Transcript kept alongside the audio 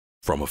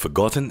From a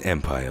forgotten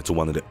empire to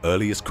one of the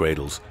earliest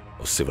cradles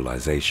of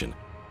civilization,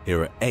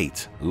 here are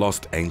 8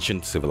 lost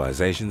ancient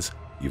civilizations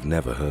you've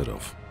never heard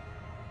of.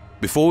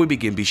 Before we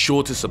begin, be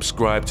sure to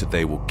subscribe to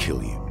They Will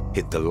Kill You.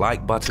 Hit the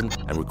like button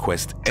and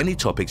request any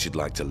topics you'd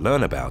like to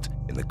learn about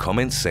in the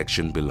comments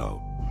section below.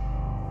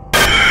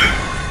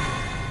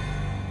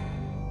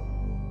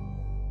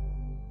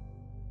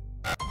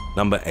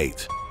 Number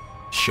 8.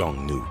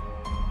 Xiongnu.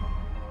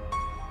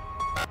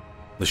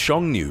 The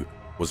Xiongnu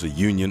was a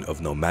union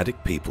of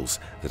nomadic peoples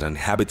that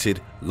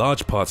inhabited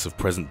large parts of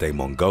present-day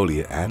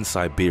Mongolia and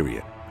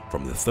Siberia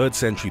from the 3rd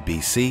century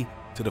BC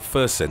to the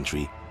 1st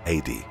century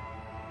AD.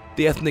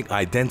 The ethnic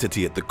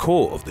identity at the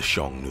core of the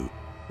Xiongnu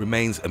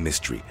remains a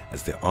mystery,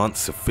 as there aren't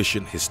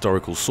sufficient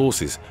historical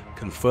sources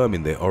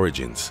confirming their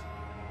origins.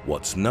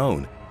 What's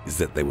known is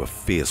that they were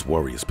fierce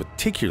warriors,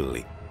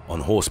 particularly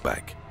on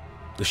horseback.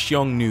 The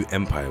Xiongnu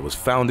Empire was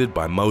founded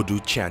by Modu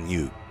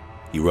Chanyu.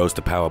 He rose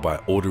to power by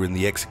ordering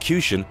the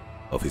execution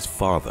of his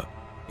father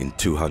in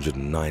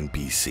 209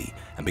 BC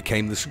and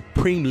became the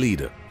supreme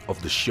leader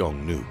of the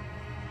Xiongnu.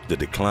 The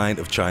decline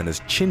of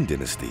China's Qin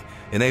dynasty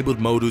enabled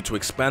Modu to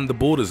expand the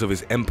borders of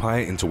his empire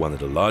into one of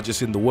the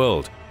largest in the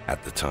world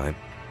at the time.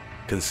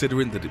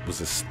 Considering that it was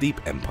a steep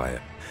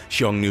empire,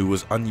 Xiongnu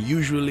was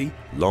unusually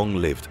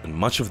long-lived, and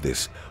much of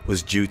this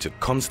was due to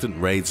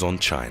constant raids on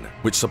China,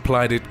 which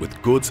supplied it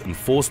with goods and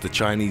forced the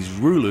Chinese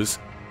rulers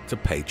to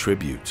pay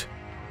tribute.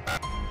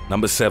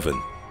 Number 7.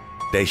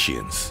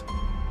 Dacians.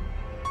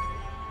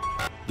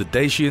 The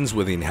Dacians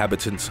were the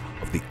inhabitants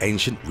of the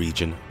ancient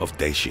region of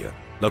Dacia,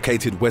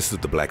 located west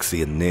of the Black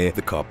Sea and near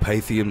the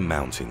Carpathian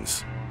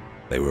Mountains.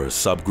 They were a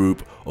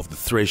subgroup of the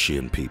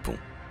Thracian people,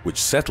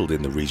 which settled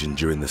in the region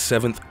during the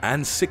 7th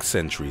and 6th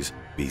centuries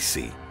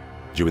BC.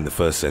 During the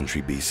 1st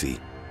century BC,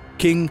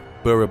 King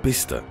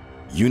Burebista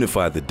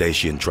unified the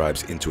Dacian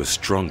tribes into a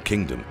strong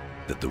kingdom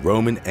that the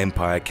Roman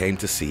Empire came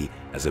to see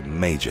as a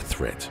major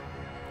threat.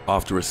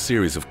 After a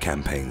series of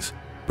campaigns,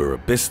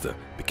 Burebista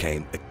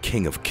became a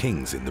king of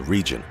kings in the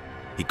region.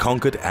 He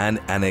conquered and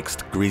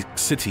annexed Greek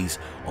cities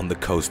on the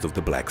coast of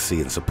the Black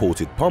Sea and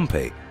supported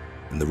Pompey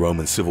in the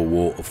Roman Civil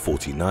War of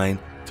 49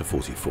 to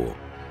 44.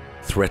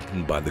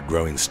 Threatened by the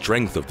growing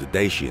strength of the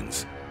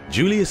Dacians,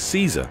 Julius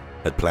Caesar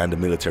had planned a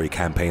military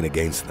campaign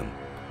against them.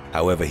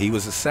 However, he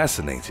was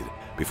assassinated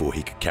before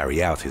he could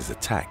carry out his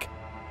attack.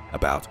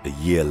 About a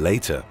year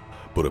later,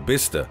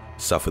 Burebista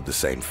suffered the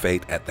same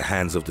fate at the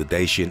hands of the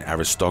Dacian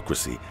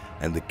aristocracy,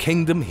 and the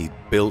kingdom he'd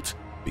built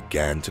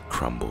began to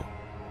crumble.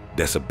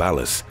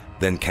 Decebalus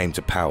then came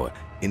to power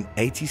in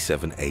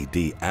 87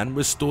 AD and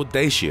restored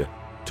Dacia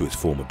to its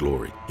former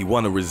glory. He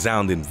won a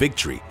resounding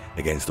victory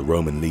against the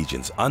Roman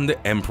legions under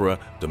Emperor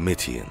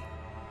Domitian.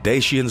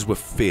 Dacians were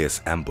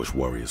fierce ambush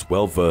warriors,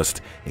 well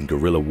versed in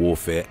guerrilla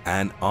warfare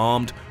and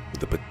armed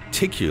with a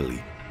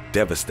particularly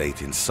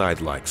devastating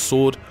scythe-like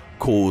sword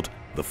called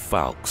the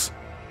falx.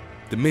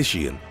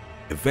 Domitian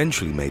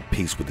eventually made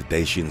peace with the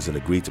Dacians and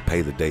agreed to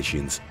pay the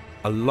Dacians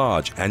a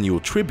large annual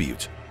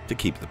tribute to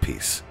keep the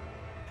peace.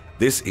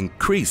 This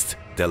increased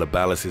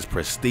Decebalus's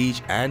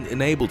prestige and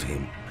enabled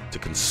him to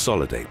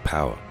consolidate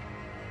power.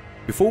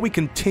 Before we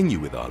continue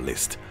with our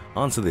list,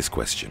 answer this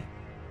question.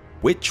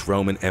 Which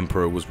Roman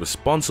emperor was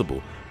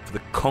responsible for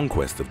the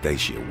conquest of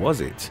Dacia?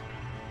 Was it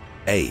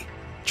A.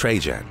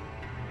 Trajan,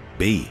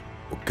 B.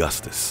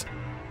 Augustus,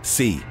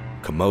 C.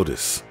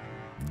 Commodus,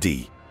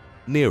 D.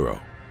 Nero?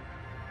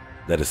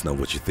 Let us know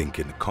what you think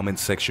in the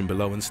comments section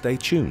below and stay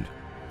tuned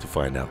to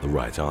find out the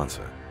right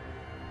answer.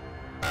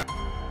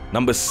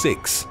 Number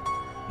 6.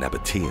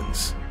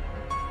 Nabateans.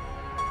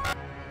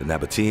 The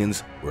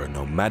Nabateans were a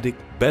nomadic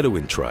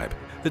Bedouin tribe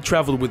that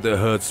traveled with their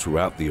herds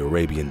throughout the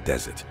Arabian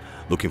desert,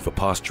 looking for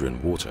pasture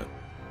and water.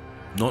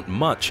 Not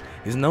much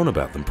is known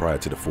about them prior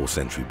to the 4th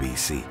century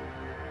BC.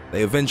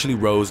 They eventually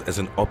rose as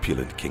an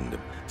opulent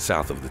kingdom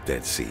south of the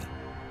Dead Sea.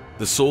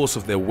 The source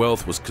of their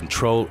wealth was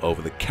control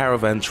over the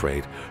caravan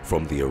trade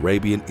from the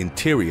Arabian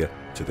interior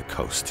to the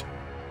coast.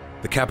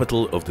 The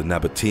capital of the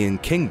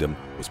Nabatean kingdom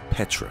was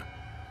Petra,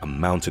 a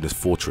mountainous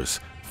fortress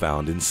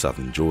found in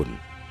southern Jordan.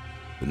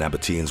 The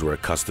Nabateans were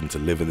accustomed to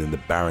living in the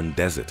barren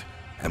desert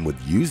and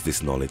would use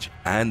this knowledge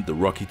and the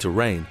rocky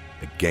terrain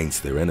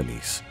against their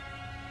enemies.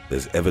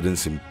 There's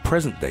evidence in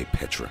present-day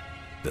Petra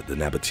that the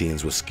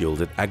Nabateans were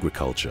skilled at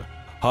agriculture,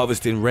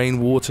 harvesting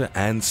rainwater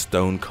and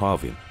stone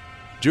carving.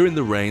 During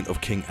the reign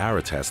of King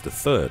Aretas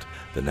III,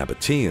 the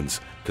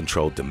Nabateans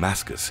controlled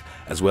Damascus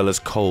as well as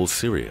Coal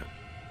Syria.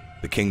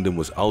 The kingdom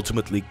was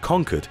ultimately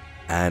conquered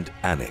and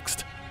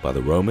annexed by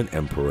the Roman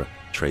Emperor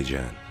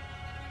Trajan.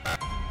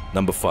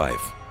 Number 5.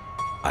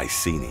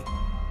 Iceni.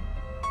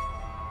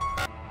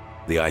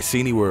 The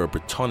Iceni were a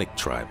Brittonic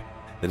tribe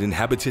that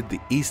inhabited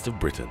the east of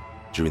Britain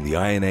during the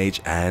Iron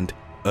Age and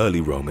early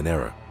Roman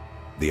era.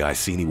 The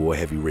Iceni wore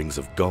heavy rings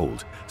of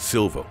gold,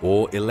 silver,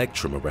 or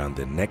electrum around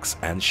their necks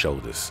and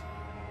shoulders.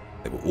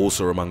 They were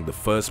also among the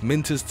first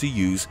minters to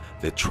use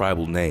their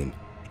tribal name,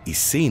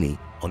 Iceni,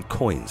 on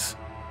coins.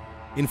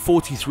 In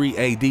 43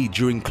 AD,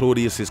 during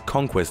Claudius's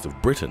conquest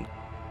of Britain,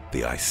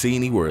 the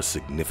Iceni were a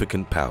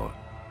significant power.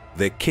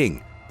 Their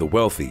king, the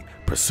wealthy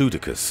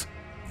Prasutagus,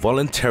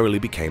 voluntarily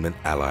became an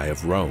ally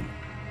of Rome.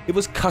 It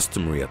was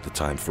customary at the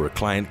time for a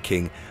client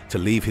king to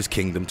leave his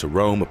kingdom to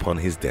Rome upon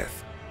his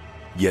death.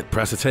 Yet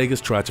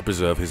Prasutagus tried to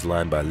preserve his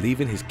line by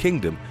leaving his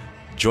kingdom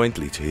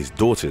jointly to his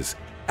daughters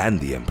and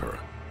the emperor.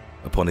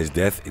 Upon his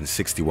death in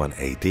 61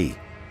 AD,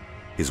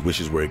 his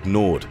wishes were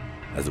ignored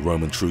as the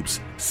Roman troops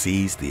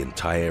seized the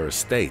entire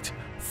estate,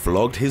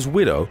 flogged his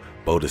widow,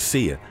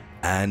 Boadicea,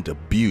 and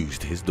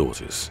abused his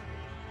daughters.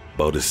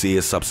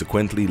 Boadicea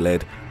subsequently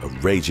led a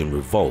raging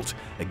revolt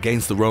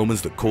against the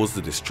Romans that caused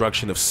the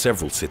destruction of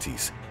several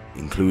cities,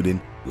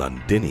 including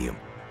Londinium,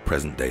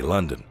 present-day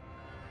London.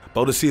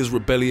 Boadicea's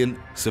rebellion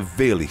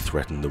severely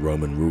threatened the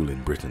Roman rule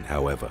in Britain,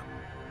 however.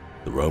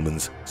 The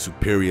Romans'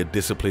 superior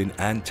discipline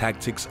and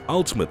tactics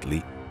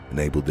ultimately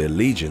enabled their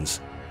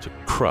legions to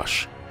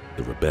crush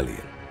the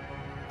rebellion.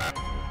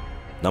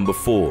 Number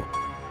 4.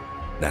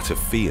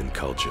 Natufian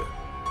culture.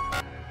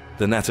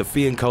 The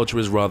Natufian culture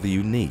is rather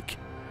unique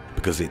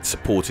because it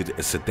supported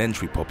a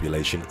sedentary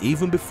population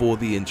even before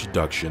the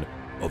introduction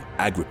of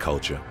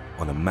agriculture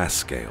on a mass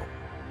scale.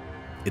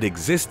 It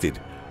existed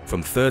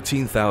from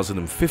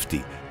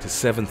 13,050 to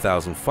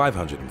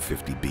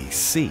 7,550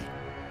 BC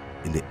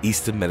in the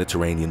eastern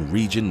Mediterranean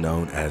region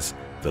known as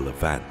the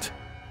Levant.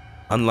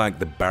 Unlike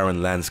the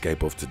barren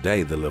landscape of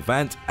today, the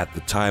Levant at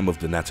the time of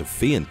the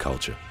Natufian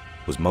culture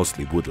was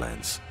mostly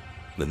woodlands.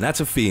 The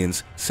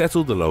Natufians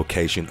settled the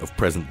location of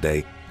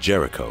present-day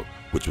Jericho,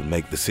 which would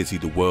make the city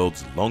the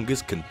world's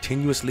longest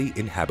continuously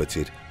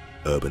inhabited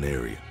urban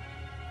area.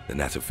 The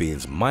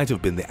Natufians might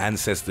have been the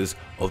ancestors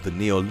of the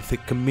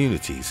Neolithic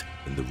communities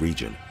in the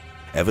region.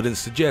 Evidence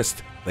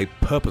suggests they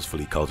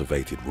purposefully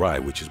cultivated rye,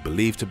 which is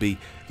believed to be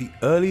the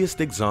earliest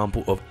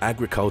example of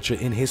agriculture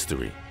in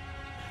history.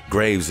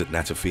 Graves at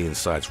Natufian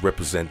sites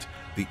represent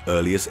the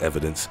earliest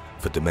evidence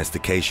for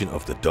domestication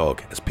of the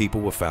dog, as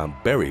people were found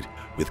buried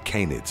with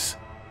canids.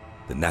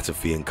 The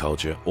Natufian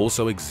culture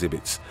also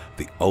exhibits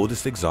the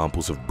oldest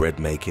examples of bread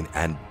making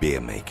and beer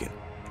making,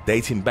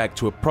 dating back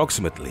to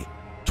approximately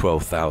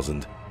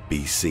 12,000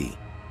 BC.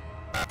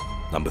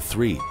 Number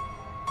 3.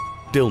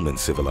 Dilmun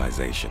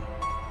civilization.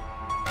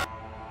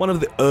 One of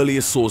the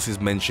earliest sources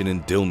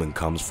mentioning Dilmun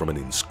comes from an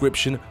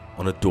inscription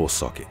on a door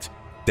socket,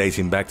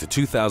 dating back to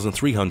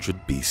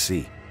 2300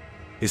 BC.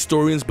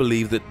 Historians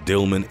believe that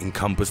Dilmun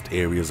encompassed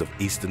areas of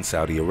eastern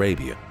Saudi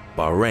Arabia,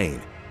 Bahrain,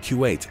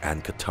 Kuwait,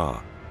 and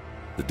Qatar.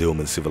 The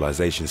Dilmun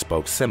civilization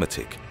spoke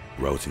Semitic,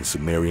 wrote in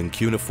Sumerian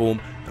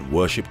cuneiform, and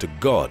worshipped a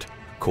god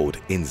called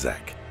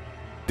Inzak.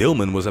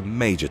 Dilmun was a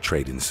major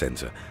trading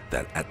center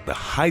that, at the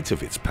height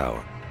of its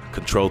power,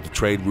 controlled the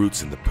trade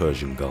routes in the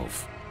Persian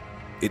Gulf.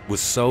 It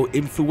was so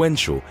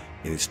influential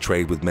in its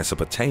trade with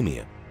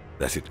Mesopotamia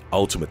that it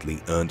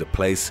ultimately earned a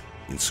place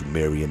in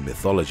Sumerian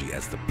mythology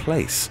as the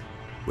place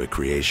where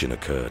creation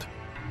occurred.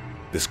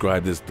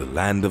 Described as the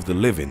land of the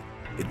living,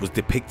 it was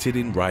depicted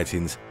in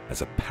writings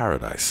as a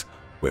paradise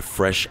where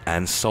fresh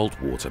and salt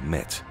water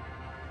met.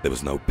 There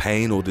was no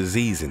pain or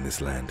disease in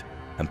this land,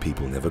 and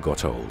people never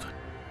got old.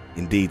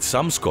 Indeed,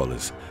 some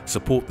scholars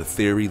support the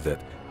theory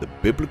that the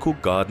biblical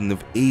Garden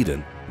of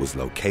Eden was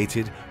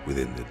located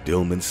within the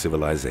Dilmun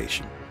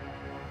civilization.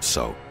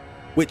 So,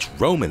 which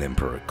Roman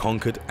emperor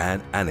conquered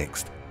and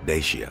annexed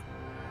Dacia?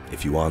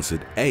 If you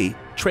answered A,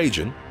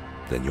 Trajan,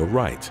 then you're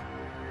right.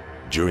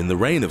 During the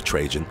reign of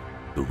Trajan,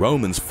 the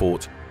Romans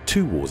fought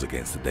 2 wars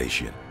against the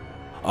Dacian.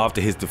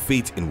 After his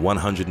defeat in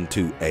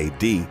 102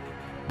 AD,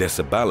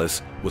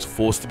 Decebalus was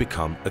forced to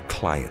become a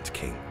client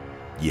king.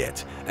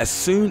 Yet, as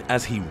soon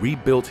as he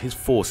rebuilt his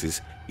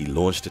forces, he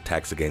launched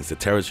attacks against the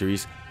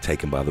territories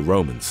taken by the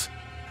Romans.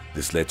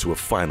 This led to a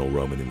final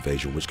Roman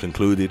invasion, which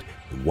concluded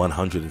in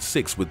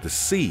 106 with the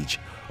siege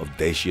of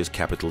Dacia's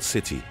capital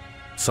city,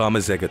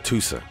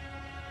 Sarmizegetusa.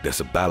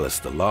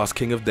 Decebalus, the last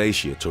king of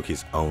Dacia, took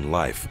his own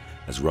life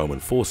as Roman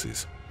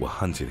forces were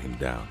hunting him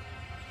down.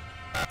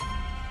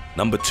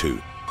 Number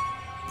 2.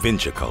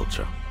 Vincia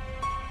culture.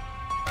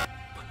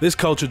 This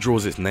culture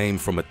draws its name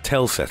from a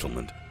Tell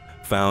settlement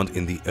found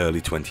in the early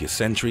 20th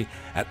century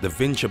at the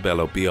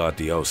Vincebello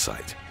BRDO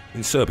site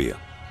in Serbia.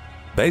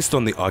 Based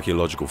on the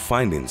archaeological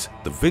findings,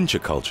 the Vincia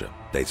culture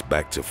dates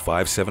back to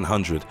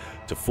 5700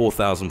 to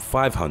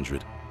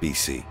 4500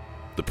 BC.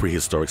 The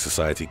prehistoric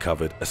society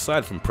covered,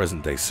 aside from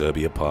present-day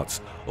Serbia, parts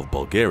of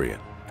Bulgaria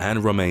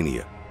and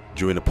Romania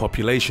during a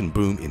population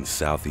boom in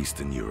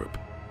southeastern Europe.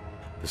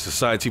 The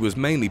society was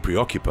mainly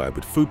preoccupied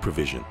with food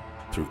provision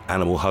through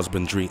animal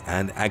husbandry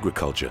and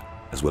agriculture,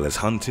 as well as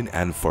hunting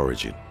and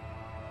foraging.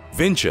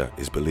 Vincia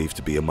is believed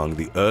to be among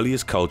the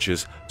earliest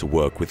cultures to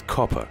work with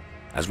copper,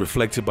 as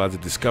reflected by the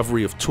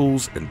discovery of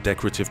tools and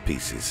decorative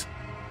pieces.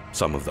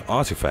 Some of the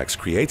artifacts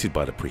created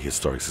by the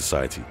prehistoric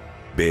society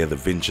bear the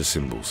Vincia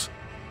symbols.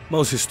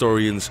 Most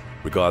historians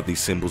regard these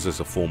symbols as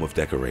a form of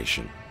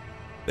decoration.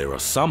 There are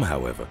some,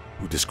 however,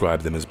 who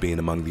describe them as being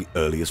among the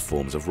earliest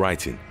forms of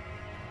writing.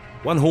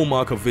 One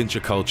hallmark of Vincia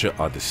culture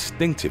are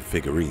distinctive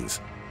figurines,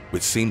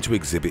 which seem to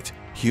exhibit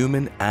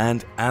human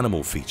and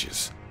animal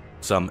features.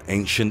 Some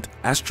ancient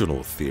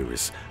astronaut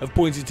theorists have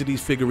pointed to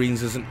these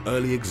figurines as an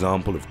early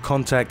example of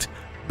contact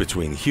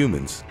between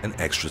humans and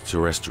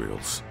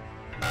extraterrestrials.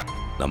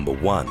 Number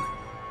 1.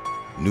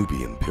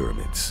 Nubian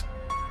Pyramids.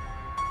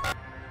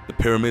 The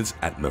pyramids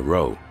at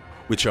Meroe,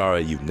 which are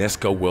a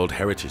UNESCO World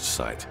Heritage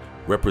Site,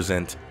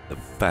 represent the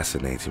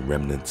fascinating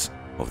remnants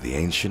of the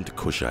ancient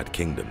Kushite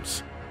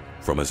kingdoms.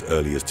 From as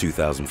early as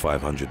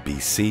 2500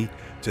 BC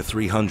to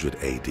 300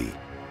 AD,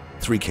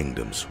 3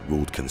 kingdoms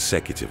ruled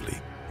consecutively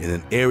in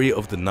an area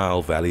of the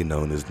Nile Valley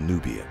known as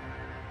Nubia.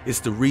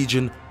 It's the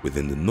region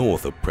within the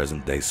north of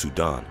present-day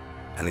Sudan,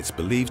 and it's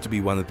believed to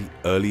be one of the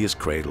earliest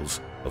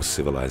cradles of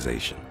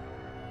civilization.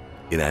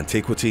 In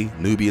antiquity,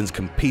 Nubians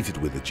competed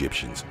with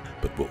Egyptians,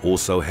 but were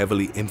also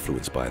heavily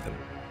influenced by them.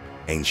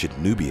 Ancient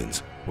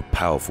Nubians were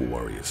powerful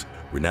warriors,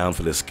 renowned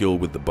for their skill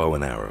with the bow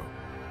and arrow.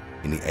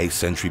 In the 8th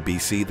century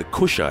BC, the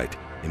Kushite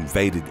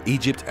invaded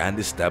Egypt and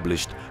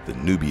established the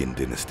Nubian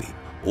dynasty,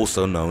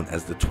 also known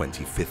as the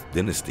 25th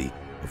dynasty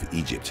of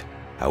Egypt.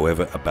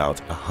 However, about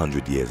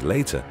 100 years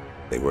later,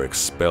 they were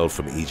expelled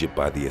from Egypt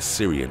by the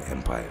Assyrian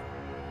Empire.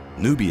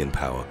 Nubian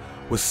power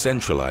was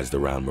centralized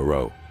around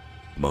Meroe,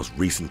 the most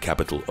recent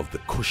capital of the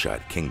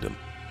Kushite kingdom.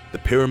 The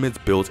pyramids,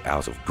 built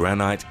out of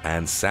granite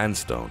and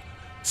sandstone,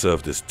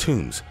 served as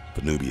tombs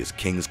for Nubia's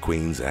kings,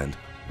 queens, and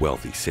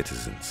wealthy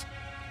citizens.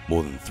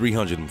 More than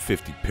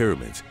 350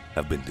 pyramids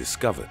have been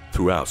discovered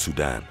throughout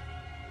Sudan.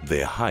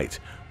 Their height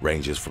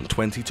ranges from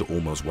 20 to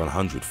almost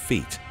 100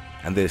 feet,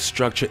 and their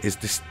structure is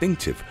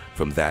distinctive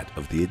from that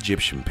of the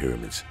Egyptian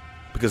pyramids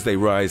because they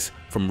rise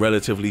from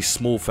relatively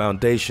small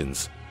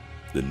foundations.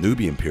 The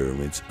Nubian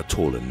pyramids are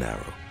tall and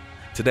narrow.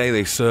 Today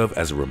they serve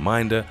as a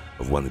reminder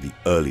of one of the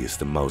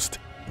earliest and most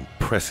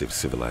impressive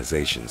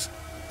civilizations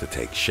to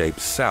take shape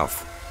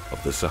south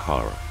of the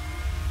Sahara.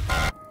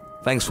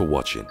 Thanks for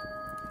watching.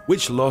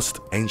 Which lost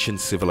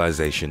ancient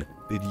civilization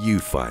did you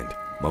find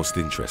most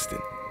interesting?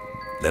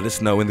 Let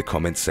us know in the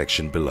comments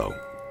section below.